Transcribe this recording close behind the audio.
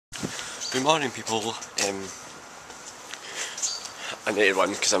Good morning, people. I need to run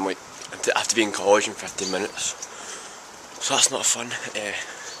because I have to be in college in 15 minutes, so that's not fun.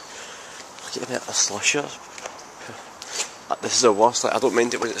 Look at me, a slusher. This is the worst. Like, I don't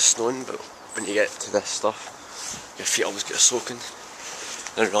mind it when it's snowing, but when you get to this stuff, your feet always get soaking.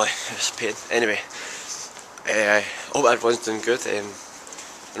 And really, it's a pain. Anyway, I hope everyone's doing good. I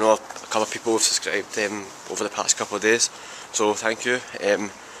know a couple of people have subscribed over the past couple of days, so thank you.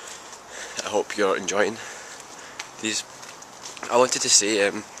 I hope you're enjoying these. I wanted to say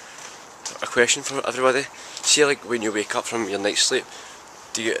a question for everybody. See, like when you wake up from your night's sleep,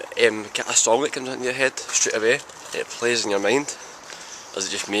 do you get a song that comes into your head straight away and it plays in your mind? Or is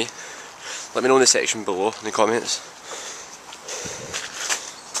it just me? Let me know in the section below in the comments.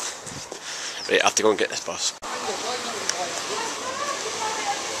 Right, I have to go and get this bus.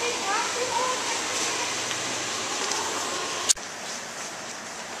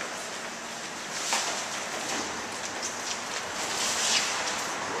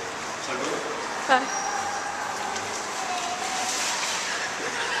 Bye.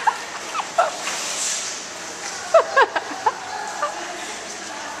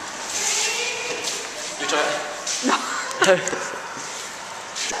 You try it? No.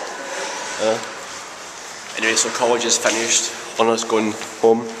 Anyway, so college is finished. Honors going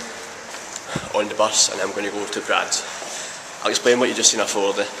home on the bus, and I'm going to go to Brad's. I'll explain what you just seen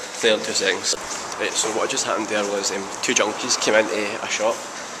before there in 2 seconds. Right, so what just happened there was 2 junkies came into a shop.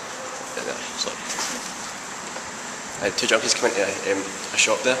 Two junkies came into a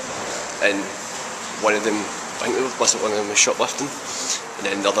shop there, and one of them, I think one of them was shoplifting, and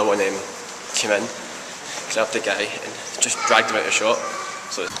then the other one came in, grabbed the guy and just dragged him out of the shop.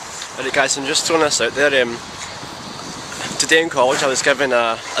 So, alright guys, I'm just throwing this out there. Today in college I was given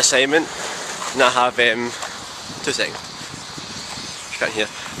an assignment, and I have 2 seconds. You can't hear.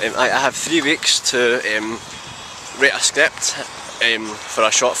 I have 3 weeks to write a script for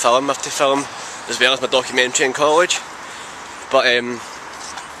a short film I have to film, as well as my documentary in college. But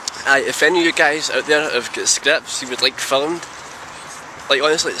if any of you guys out there have got scripts you would like filmed, like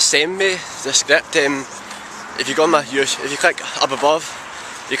honestly, send me the script. If you go on if you click up above,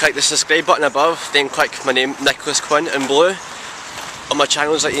 you click the subscribe button above, then click my name, Nicholas Quinn, in blue. On my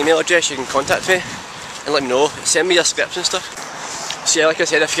channel's email address, you can contact me and let me know. Send me your scripts and stuff. So yeah, like I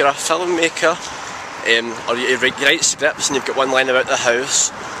said, if you're a filmmaker, or you write scripts and you've got one line about the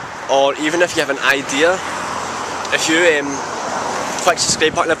house, or even if you have an idea, if you click the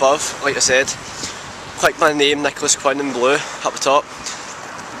subscribe button above, like I said, click my name, Nicholas Quinn, in blue up the top.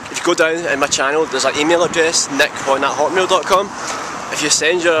 If you go down in my channel, there's an email address, nickon@hotmail.com. If you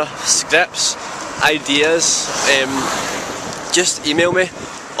send your scripts, ideas, just email me,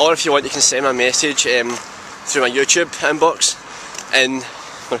 or if you want you can send me a message through my YouTube inbox, and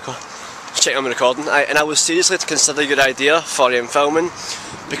check I'm recording, and I will seriously consider your idea for filming,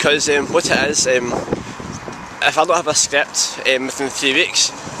 because what it is, if I don't have a script within 3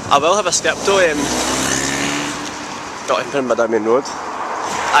 weeks, I will have a script though. Got to put in my damn road.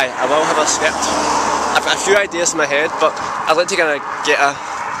 I will have a script. I've got a few ideas in my head, but I'd like to kind of get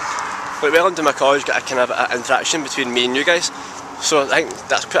like well into my college, get a kind of an interaction between me and you guys. So I think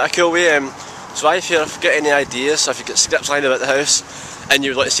that's quite a cool way. So if you've got any ideas, so if you've got scripts lined about the house and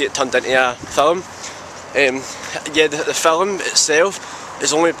you would like to see it turned into a film, yeah, the film itself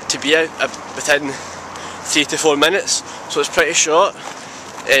is only to be out within 3 to 4 minutes, so it's pretty short.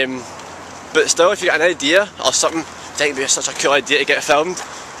 But still, if you got an idea or something you think would be such a cool idea to get filmed,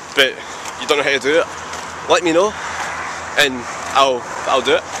 but you don't know how to do it, let me know, and I'll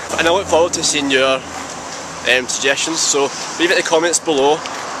do it. And I look forward to seeing your suggestions. So leave it in the comments below.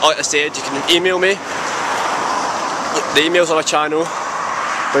 Like I said, you can email me. The email's on my channel.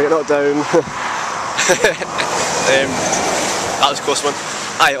 Bring it not down. That was a close one.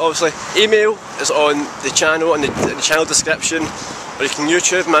 Aye, obviously, email is on the channel, in the channel description, or you can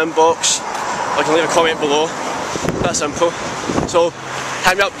YouTube my inbox, or you can leave a comment below. That's simple. So,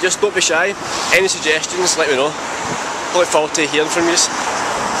 hit me up, just don't be shy. Any suggestions, let me know. I look forward to hearing from you.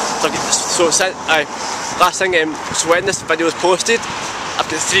 So, last thing, so when this video is posted, I've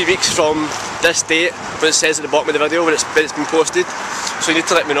got 3 weeks from this date, when it says at the bottom of the video when it's been posted, so you need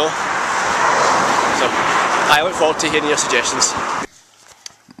to let me know. So, I look forward to hearing your suggestions.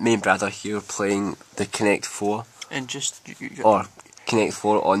 Me and Brad are here playing the Connect 4. And just... or Connect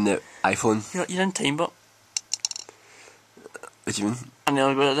 4 on the iPhone. You're in time, but... What do you mean? I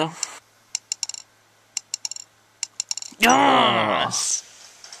nearly got it though. Yes!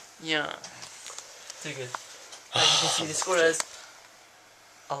 Yeah. Too good. As you can see, the score is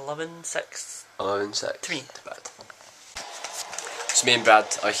 11-6. 11-6. To me. Too bad. So me and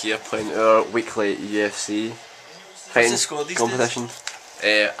Brad are here playing our weekly UFC fighting competition.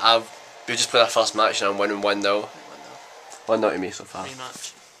 We just played our first match and I'm winning 1-0. 1-0 to me so far.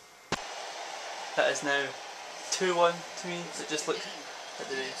 Rematch. That is now 2-1 to me, so just look at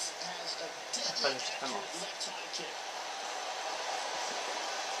the race. Finished him off.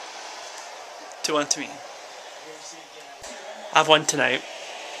 2-1 to me. I've won tonight.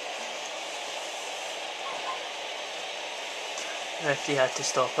 The referee had to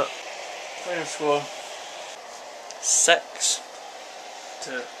stop it. Final score 6-2.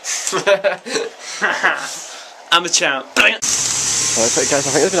 I'm the champ. Alright guys, I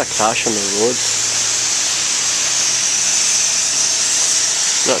think there's been a crash on the road.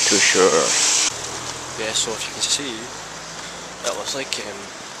 Not too sure. Yeah, so if you can see, it looks like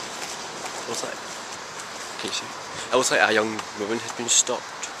what's that? Can you see? It looks like a young woman has been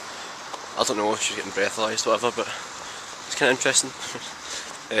stopped. I don't know if she's getting breathalyzed or whatever, but it's kind of interesting.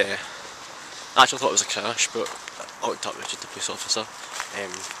 I actually thought it was a crash, but I looked up, it was just a police officer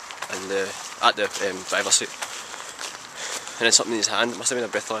at the driver's seat. And then something in his hand, it must have been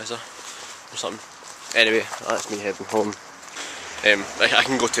a breathalyzer or something. Anyway, that's me heading home. I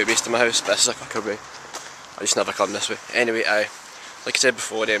can go 2 ways to my house, but this is a quicker way. I just never come this way. Anyway, like I said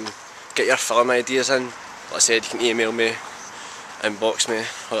before, get your film ideas in. Like I said, you can email me, inbox me,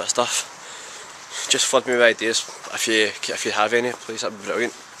 all that stuff. Just flood me with ideas if you have any, please, that'd be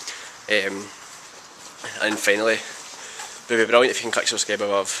brilliant. And finally, it would be brilliant if you can click subscribe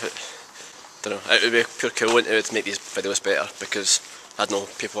above. Don't know, it would be pure cool and it would make these videos better because I know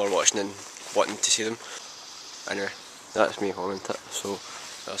people are watching and wanting to see them. Anyway, that's me home and so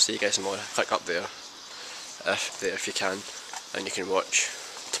I'll see you guys tomorrow. Click up there if you can, and you can watch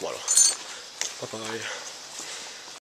tomorrow. Bye bye.